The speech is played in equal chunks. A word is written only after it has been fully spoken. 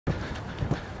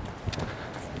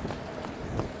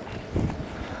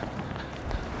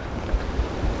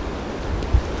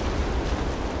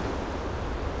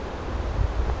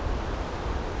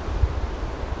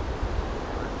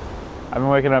I've been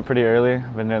waking up pretty early.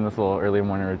 I've been doing this little early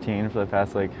morning routine for the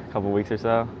past like couple weeks or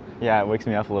so. Yeah, it wakes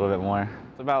me up a little bit more.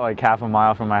 It's about like half a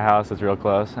mile from my house. It's real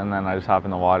close, and then I just hop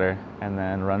in the water and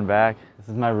then run back. This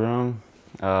is my room.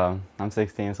 I'm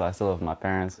 16, so I still live with my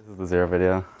parents. This is the zero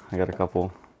video. I got a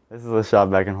couple. This is a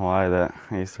shop back in Hawaii that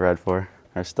I used to ride for,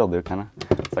 or still do, kind of.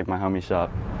 It's like my homie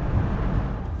shop.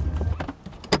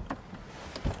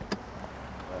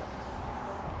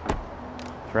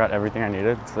 Forgot everything I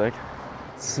needed. It's like,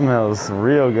 smells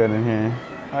real good in here.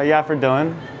 Oh yeah, for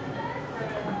doing.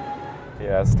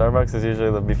 Yeah, Starbucks is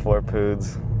usually the before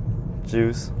Poods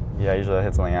juice. Yeah, usually I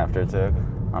hit something after too.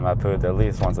 I'm at Poods at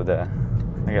least once a day.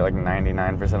 I get like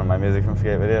 99% of my music from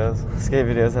skate videos. Skate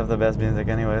videos have the best music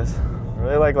anyways. I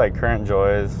really like Current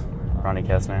Joys, Ronnie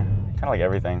Kessner. Kind of like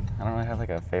everything. I don't really have like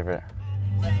a favorite.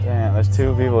 Damn, there's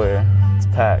 2 people here. It's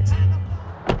packed.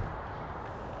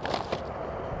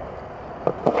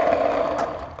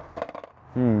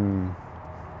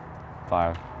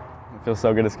 Five. It feels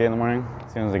so good to skate in the morning.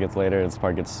 As soon as it gets later, this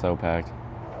park gets so packed.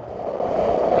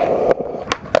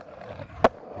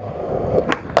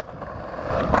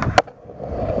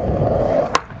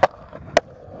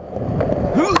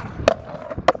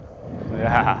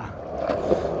 Yeah.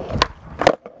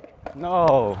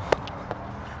 No.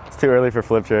 It's too early for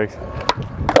flip tricks.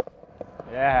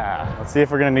 Yeah. Let's see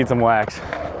if we're gonna need some wax.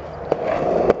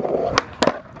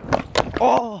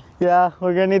 Oh, yeah,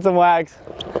 we're gonna need some wax.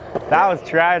 That was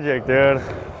tragic, dude.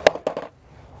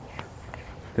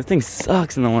 This thing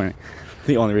sucks in the morning.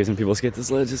 The only reason people skate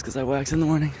this ledge is because I wax in the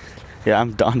morning. Yeah,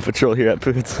 I'm Dawn Patrol here at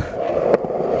Poots.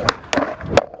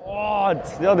 Oh, it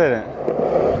still didn't.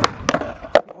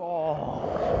 Oh.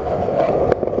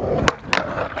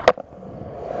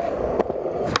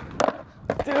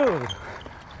 Dude,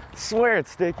 I swear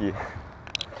it's sticky.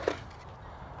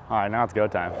 All right, now it's go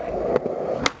time.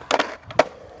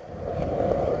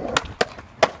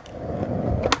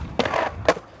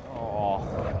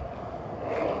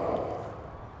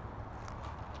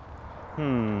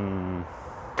 Oh,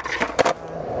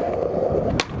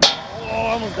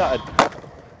 I almost died.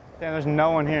 Damn, there's no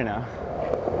one here now.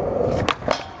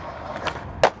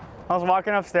 I was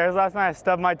walking upstairs last night, I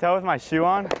stubbed my toe with my shoe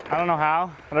on. I don't know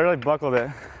how, but I really buckled it.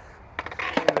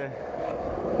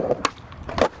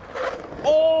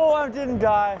 Oh, I didn't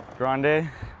die. Grande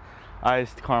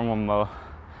iced caramel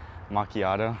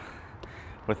macchiato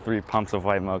with 3 pumps of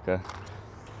white mocha.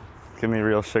 Get me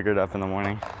real sugared up in the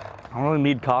morning. I don't really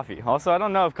need coffee. Also, I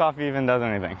don't know if coffee even does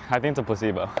anything. I think it's a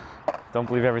placebo. Don't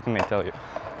believe everything they tell you.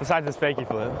 Besides this fakey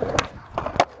flip.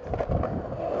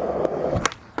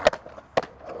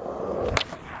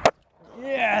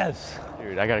 Yes!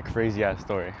 Dude, I got a crazy ass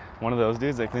story. One of those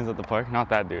dudes that cleans up the park, not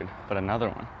that dude, but another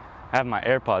one. I have my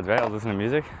AirPods, right? I was listening to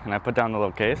music and I put down the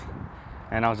little case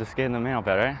and I was just skating the mail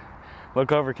pad, right?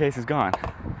 Look over, case is gone.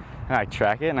 And I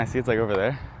track it and I see it's like over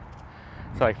there.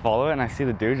 So I like follow it and I see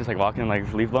the dude just like walking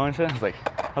like leaf blowing shit. I was like,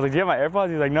 do you have my AirPods?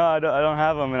 He's like, no, I don't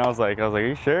have them. And I was like, are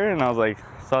you sure? And I was like,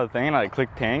 saw the thing and I like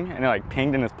clicked ping and it like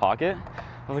pinged in his pocket.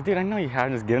 I was like, dude, I know you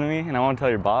haven't just given me and I want to tell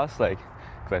your boss, like,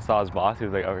 cause I saw his boss, he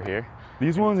was like over here.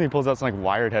 These ones, and he pulls out some like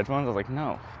wired headphones. I was like,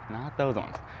 no, not those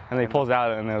ones. And then he pulls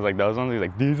out and it was like those ones. He's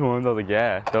like, these ones. I was like,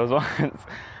 yeah, those ones.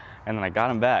 And then I got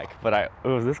him back, but it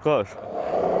was this close.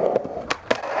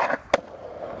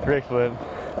 Trick flip.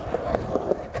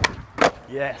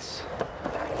 Yes.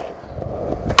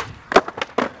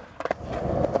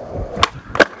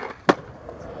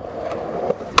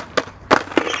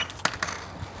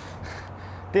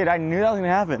 Dude, I knew that was gonna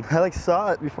happen. I like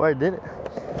saw it before I did it.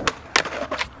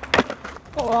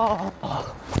 Oh.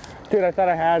 Dude, I thought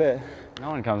I had it. No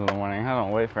one comes in the morning. I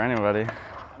don't wait for anybody.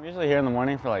 I'm usually here in the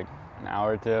morning for like an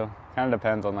hour or two. Kind of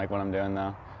depends on like what I'm doing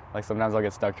though. Like sometimes I'll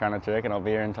get stuck trying to trick and I'll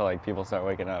be here until like people start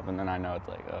waking up and then I know it's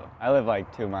like, oh. I live like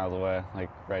 2 miles away, like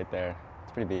right there.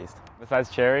 It's pretty beast. Besides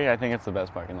Cherry, I think it's the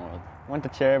best park in the world. Went to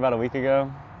Cherry about a week ago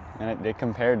and it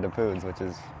compared to Poods, which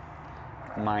is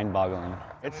mind-boggling.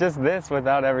 It's just this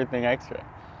without everything extra.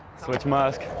 Switch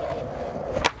musk.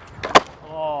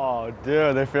 Oh,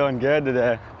 dude, they're feeling good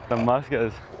today. The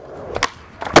muskas.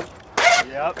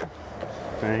 Yep.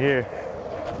 Right here.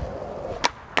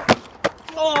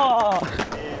 Oh!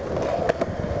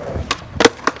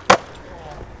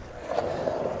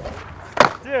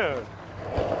 Dude.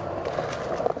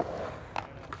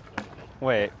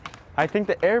 Wait, I think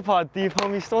the AirPod thief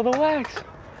homie stole the wax.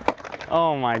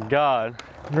 Oh my God.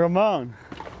 Ramon.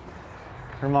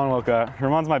 Ramon woke up.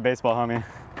 Ramon's my baseball homie.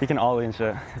 He can ollie and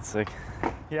shit. It's sick.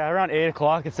 Yeah, around 8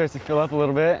 o'clock it starts to fill up a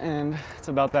little bit and it's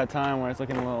about that time where it's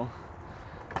looking a little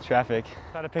traffic.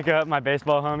 Had to pick up my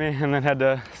baseball homie and then head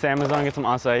to Samazon and get some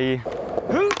acai.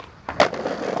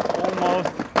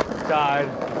 Almost died.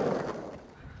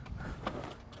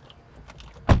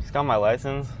 Just got my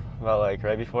license about like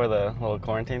right before the little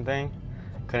quarantine thing.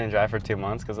 Couldn't drive for 2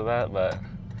 months because of that, but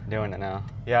doing it now.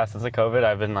 Yeah, since the COVID,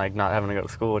 I've been like not having to go to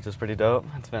school, which is pretty dope.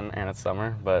 And it's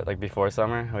summer, but like before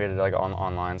summer, we had to do like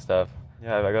online stuff.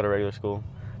 Yeah, I go to regular school,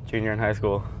 junior in high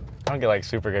school. I don't get like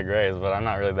super good grades, but I'm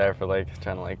not really there for like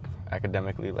trying to like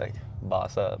academically like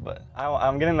boss up. But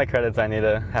I'm getting the credits I need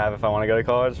to have if I want to go to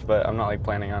college, but I'm not like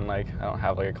planning on like, I don't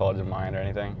have like a college in mind or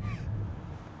anything.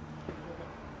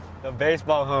 The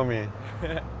baseball homie.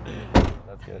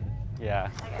 That's good. Yeah.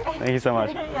 Thank you so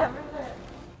much.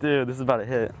 Dude, this is about to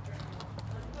hit.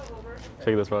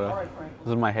 Check this photo.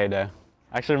 This is my heyday.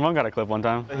 Actually, Ramon got a clip one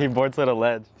time. He board slid a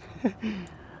ledge.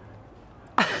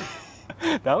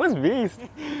 That was beast.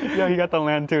 Yo, he got the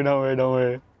land too, don't worry, don't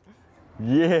worry.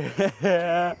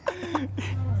 Yeah.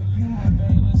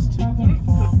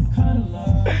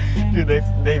 Dude,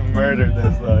 they murdered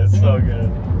this though, it's so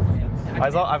good.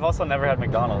 I've also never had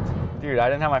McDonald's. Dude, I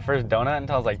didn't have my first donut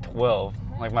until I was like 12.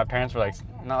 Like my parents were like,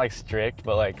 not like strict,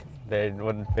 but like they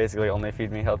would basically only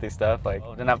feed me healthy stuff. Like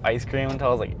didn't have ice cream until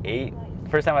I was like 8.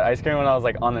 First time I had ice cream when I was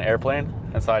like on an airplane,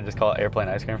 and so I just call it airplane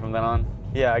ice cream from then on.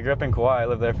 Yeah, I grew up in Kauai. I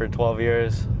lived there for 12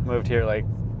 years. Moved here like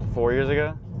 4 years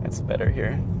ago. It's better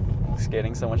here.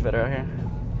 Skating so much better out here.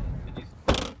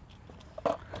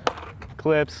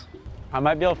 Clips. I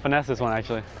might be able to finesse this one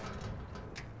actually.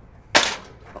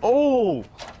 Oh!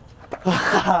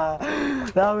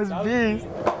 That was beast.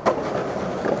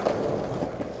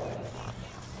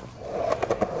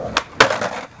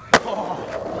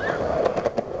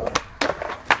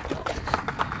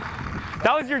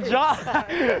 That was your job.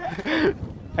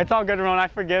 It's all good, Ramon. I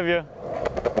forgive you.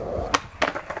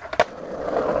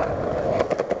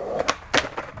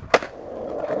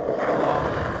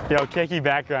 Yo, kicky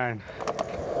background.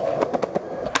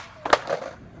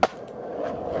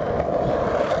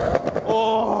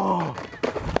 Oh!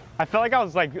 I felt like I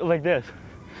was like this,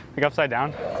 like upside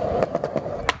down.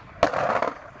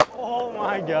 Oh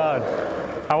my God.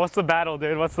 What's the battle,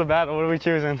 dude? What's the battle? What are we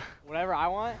choosing? Whatever I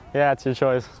want. Yeah, it's your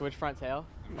choice. Switch front tail.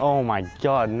 Oh my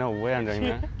God, no way I'm doing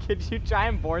that. Could you try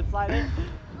and board slide it?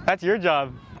 That's your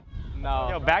job. No.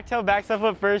 Yo, back tail, back step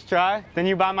flip first try, then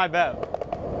you buy my bet.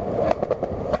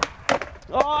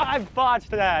 Oh, I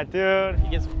botched that, dude. He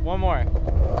gets one more.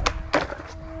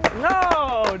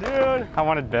 No, dude. I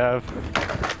wanted Bev.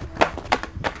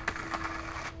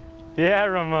 Yeah,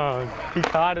 Ramon. He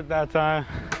caught it that time.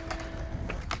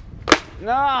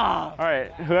 No! All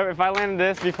right, whoever, if I land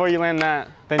this before you land that,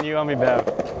 then you owe me Bev.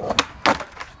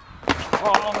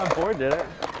 Oh, my board did it.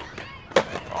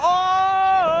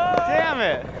 Oh! Damn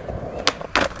it!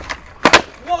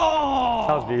 Whoa!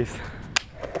 That was beast.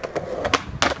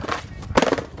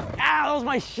 Ah, that was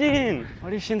my shin! Why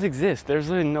do shins exist? There's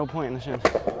really no point in the shin.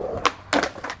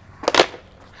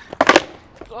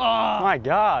 Oh my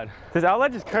God. This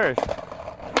outlet just cursed.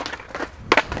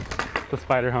 The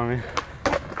spider homie.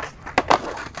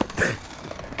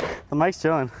 The mic's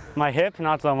chilling. My hip,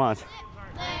 not so much.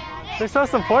 They're so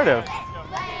supportive.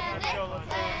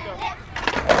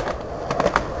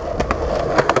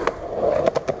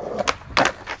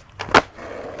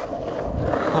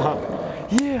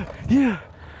 Yeah, yeah.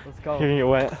 Let's go. You're gonna get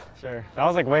wet. Sure. That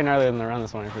was like way gnarlier than the run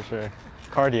this morning for sure.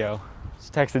 Cardio.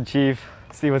 Just texted Chief,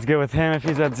 see what's good with him. If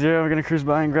he's at 0, we're gonna cruise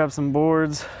by and grab some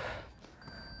boards.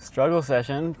 Struggle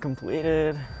session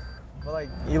completed. But like,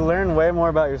 you learn way more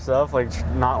about yourself, like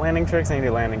not landing tricks than you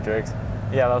do landing tricks.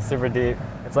 Yeah, that was super deep.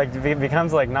 It's like, it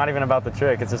becomes like not even about the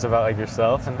trick, it's just about like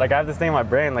yourself. And like I have this thing in my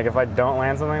brain, like if I don't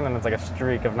land something, then it's like a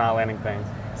streak of not landing things.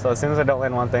 So as soon as I don't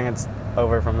land one thing, it's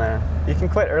over from there. You can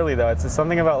quit early though. It's just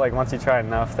something about like once you try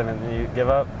enough, then you give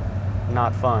up.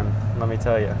 Not fun, let me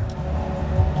tell you.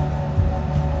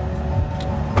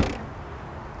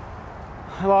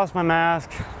 I lost my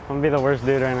mask. I'm gonna be the worst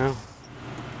dude right now.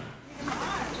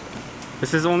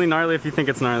 This is only gnarly if you think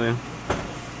it's gnarly.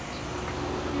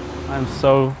 I'm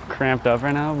so cramped up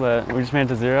right now, but we just made it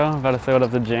to 0. I'm about to say what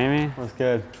up to Jamie. What's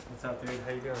good? What's up, dude?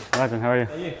 How you doing? Legend, how are you?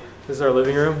 Hey. This is our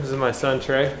living room. This is my son,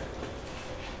 Trey.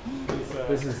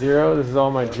 This is 0. This is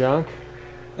all my junk.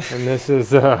 And this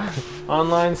is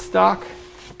online stock.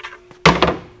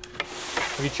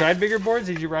 Have you tried bigger boards?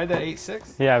 Did you ride that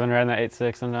 8.6? Yeah, I've been riding that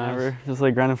 8.6 sometime. Nice. Just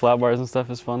like grinding flat bars and stuff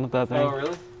is fun with that thing. Oh,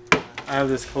 really? I have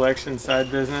this collection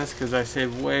side business because I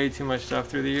saved way too much stuff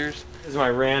through the years. This is my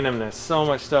randomness. So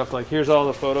much stuff. Like here's all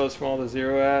the photos from all the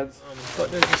 0 ads. But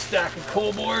there's a stack of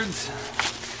coal boards.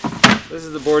 This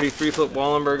is the board he 3-flip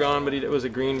Wallenberg on, but it was a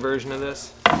green version of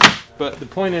this. But the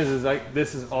point is like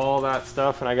this is all that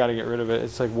stuff, and I got to get rid of it.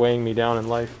 It's like weighing me down in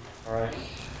life. All right.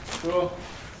 Cool.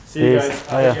 See you Peace. guys.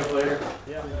 Oh, I'll yeah. hit you up later.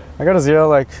 I go to Zero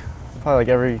like probably like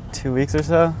every 2 weeks or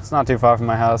so. It's not too far from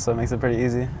my house, so it makes it pretty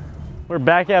easy. We're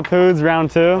back at Poods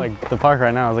round 2. Like the park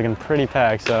right now is looking pretty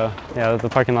packed, so yeah, the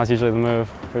parking lot's usually the move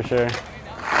for sure.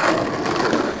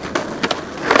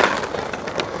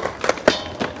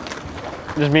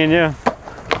 Just me and you.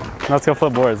 Let's go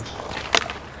flip boards.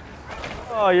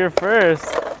 Oh, you're first.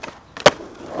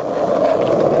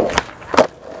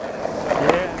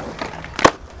 Yeah.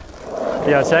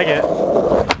 Yo, check it.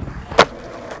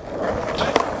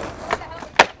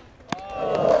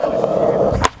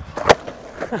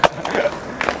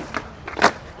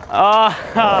 Oh,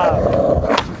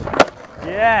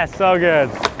 yeah, so good.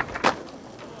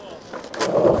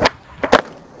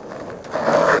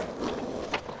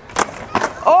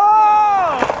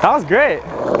 Oh, that was great.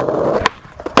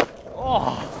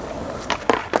 Oh,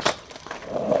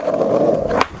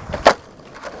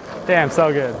 damn,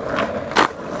 so good.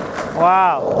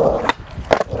 Wow.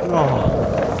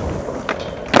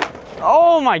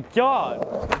 Oh my God.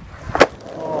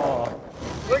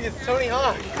 Look, it's Tony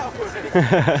Hawk.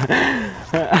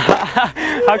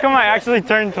 How come I actually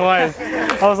turned twice?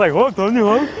 I was like, whoa, Tony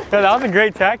Hawk? Yeah, that was a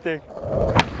great tactic.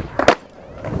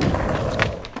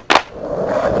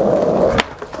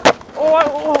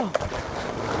 Oh.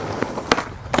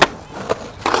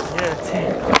 Yeah,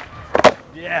 10.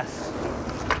 Yes.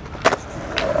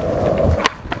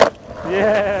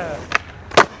 Yeah.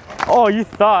 Oh, you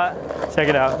thought. Check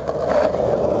it out.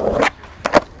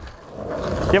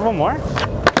 Do you have one more?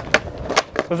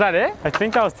 Was that it? I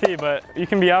think that was T, but you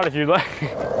can be out if you'd like.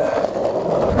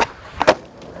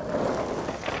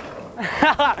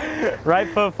 Right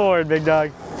foot forward, big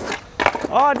dog.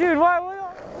 Oh, dude, what?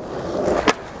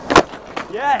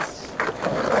 Yes!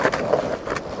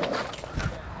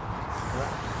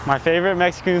 My favorite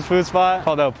Mexican food spot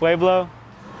called El Pueblo.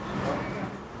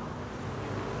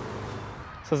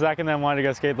 So Zach and them wanted to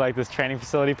go skate like this training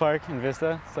facility park in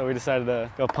Vista, so we decided to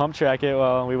go pump track it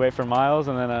while we wait for Miles,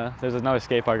 and then there's another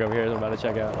skate park over here that we're about to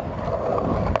check out.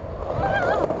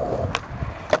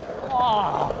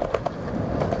 Oh.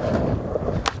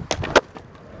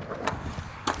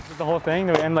 Is it the whole thing?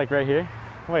 Do we end like right here?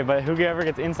 Wait, but whoever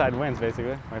gets inside wins,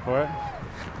 basically. Wait for it.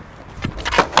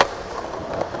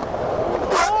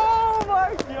 Oh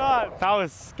my God! That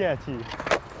was sketchy.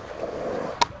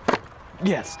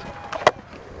 Yes.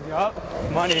 Yup,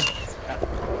 money.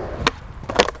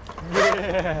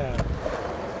 Yeah.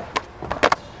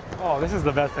 Oh, this is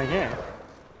the best thing here.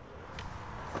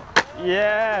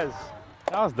 Yes.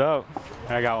 That was dope.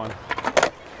 I got one.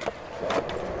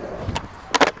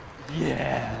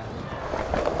 Yeah.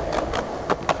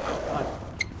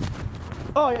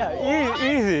 Oh yeah,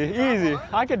 easy.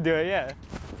 I could do it, yeah.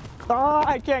 Oh,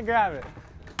 I can't grab it.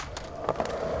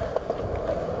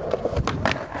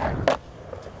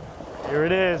 Here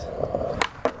it is.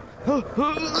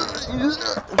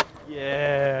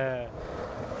 Yeah.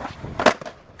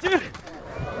 Dude.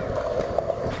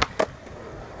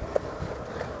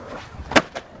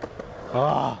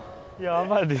 Oh. Yo, I'm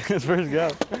about to do this first go.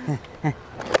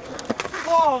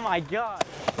 Oh my God.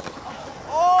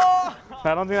 Oh.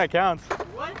 I don't think that counts.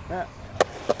 What? Yeah.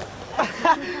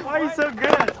 Why are you so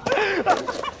good?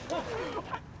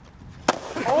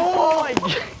 Oh my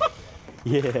God.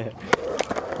 Yeah.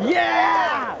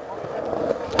 Yeah!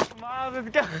 Miles is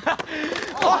going.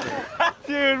 Oh,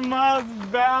 dude, Miles is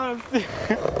balanced.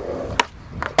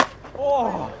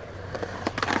 Oh.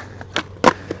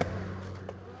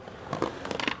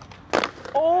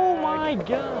 Oh my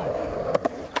God.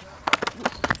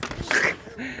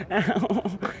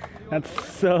 Ow. That's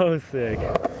so sick.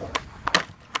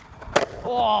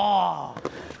 Oh.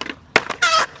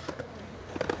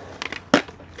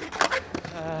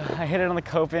 I hit it on the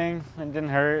coping and it didn't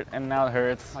hurt, and now it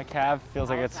hurts. My calf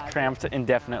feels like it's cramped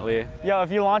indefinitely. Yo,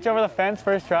 if you launch over the fence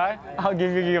first try, I'll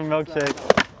give you a milkshake.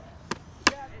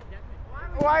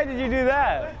 Why did you do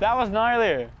that? That was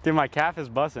gnarlier. Dude, my calf is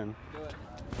busting.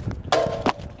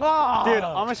 Oh. Dude,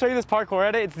 I'm gonna show you this parkour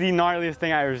edit. It's the gnarliest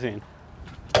thing I've ever seen.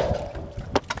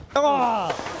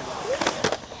 Oh.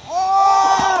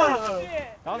 Oh.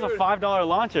 That was a $5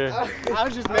 launcher. I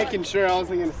was just making sure I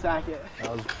wasn't gonna sack it.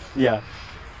 Yeah.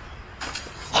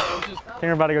 I think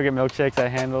we're about to go get milkshakes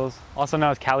at Handles. Also known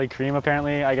as Cali Cream,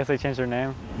 apparently. I guess they changed their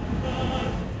name.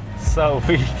 So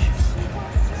weak.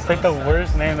 It's like the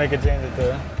worst name they could change it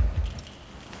to.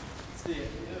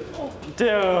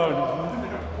 Dude.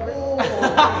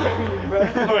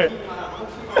 Wait.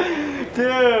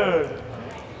 Dude.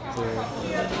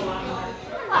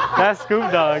 That's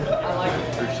Scoop Dog.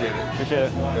 Appreciate it. Appreciate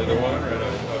it. You're the one, right?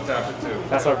 I'll tap it too.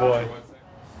 That's our boy.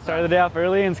 Started the day off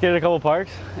early and skated a couple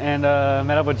parks, and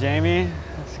met up with Jamie.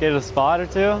 skated a spot or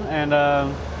two, and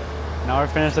now we're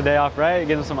finished the day off right,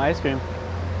 getting some ice cream.